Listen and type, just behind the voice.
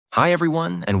Hi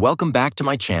everyone, and welcome back to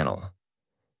my channel.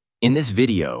 In this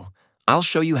video, I'll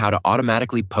show you how to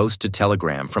automatically post to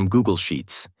Telegram from Google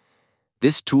Sheets.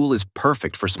 This tool is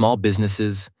perfect for small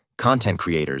businesses, content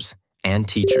creators, and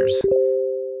teachers.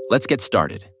 Let's get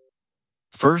started.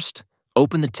 First,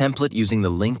 open the template using the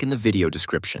link in the video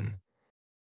description.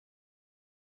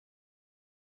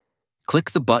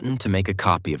 Click the button to make a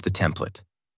copy of the template.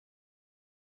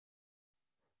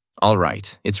 All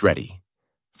right, it's ready.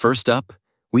 First up,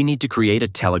 we need to create a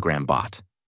Telegram bot.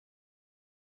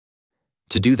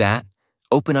 To do that,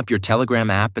 open up your Telegram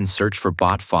app and search for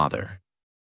Bot Father.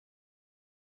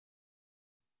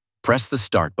 Press the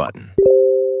Start button.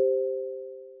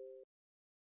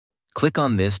 Click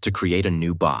on this to create a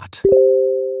new bot.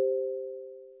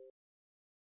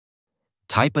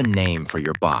 Type a name for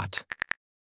your bot.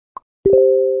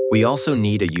 We also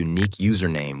need a unique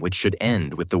username which should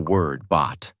end with the word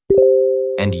bot.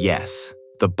 And yes,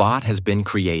 the bot has been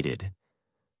created.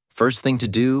 First thing to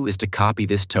do is to copy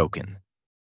this token.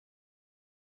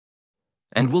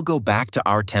 And we'll go back to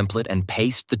our template and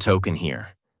paste the token here.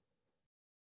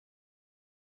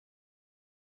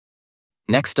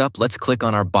 Next up, let's click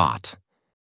on our bot.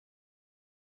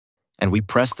 And we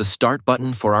press the Start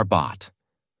button for our bot.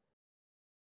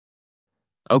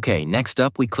 Okay, next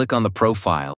up, we click on the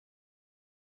profile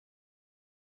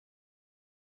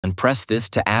and press this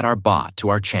to add our bot to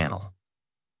our channel.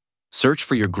 Search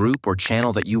for your group or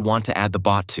channel that you want to add the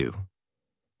bot to,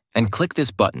 and click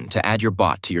this button to add your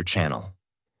bot to your channel.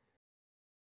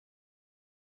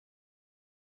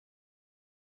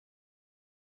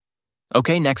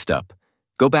 Okay, next up,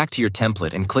 go back to your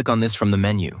template and click on this from the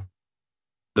menu.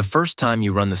 The first time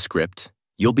you run the script,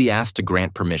 you'll be asked to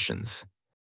grant permissions.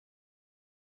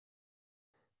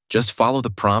 Just follow the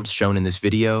prompts shown in this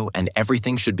video and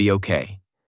everything should be okay.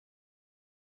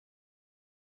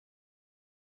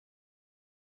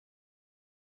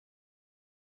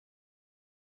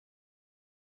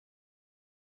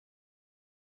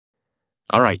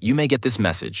 All right, you may get this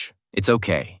message. It's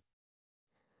okay.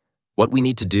 What we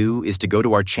need to do is to go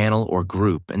to our channel or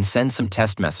group and send some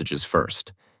test messages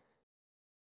first.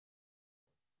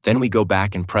 Then we go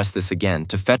back and press this again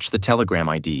to fetch the Telegram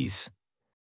IDs.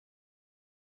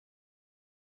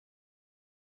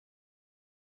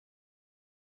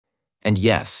 And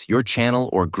yes, your channel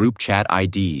or group chat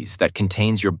IDs that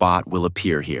contains your bot will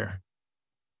appear here.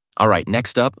 All right,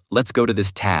 next up, let's go to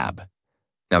this tab.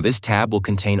 Now this tab will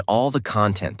contain all the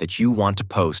content that you want to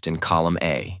post in column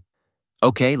A.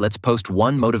 Okay, let's post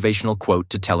one motivational quote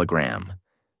to Telegram.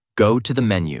 Go to the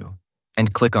menu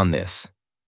and click on this.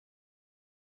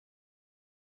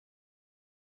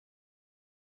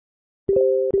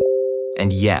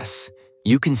 And yes,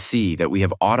 you can see that we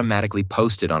have automatically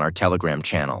posted on our Telegram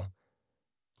channel.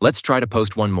 Let's try to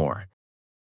post one more.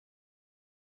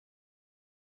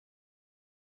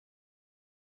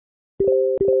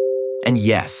 And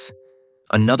yes,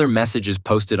 another message is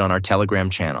posted on our Telegram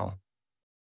channel.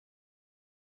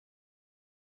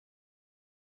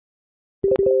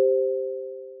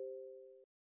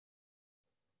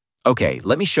 Okay,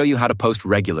 let me show you how to post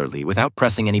regularly without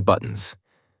pressing any buttons.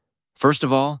 First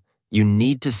of all, you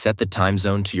need to set the time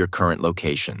zone to your current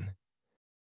location.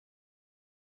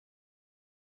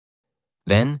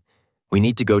 Then, we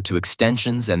need to go to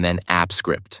Extensions and then App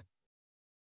Script.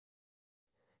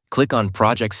 Click on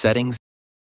Project Settings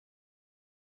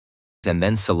and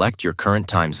then select your current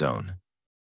time zone.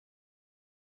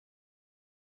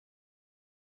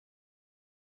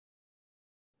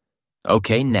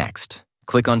 Okay, next,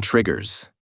 click on Triggers.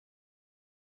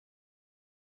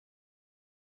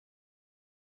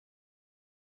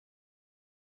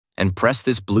 And press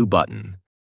this blue button.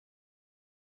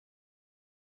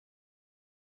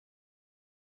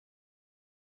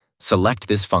 Select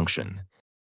this function.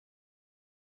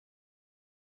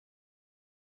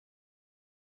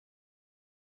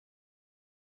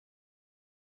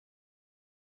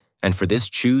 And for this,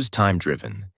 choose Time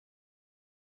Driven.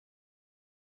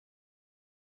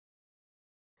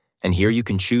 And here you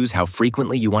can choose how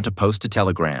frequently you want to post to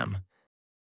Telegram.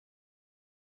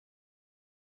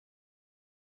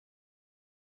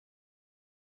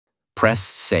 Press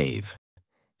Save.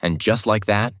 And just like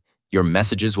that, your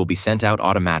messages will be sent out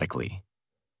automatically.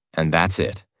 And that's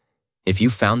it. If you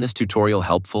found this tutorial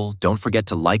helpful, don't forget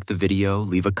to like the video,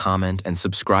 leave a comment, and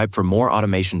subscribe for more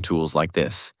automation tools like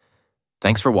this.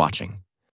 Thanks for watching.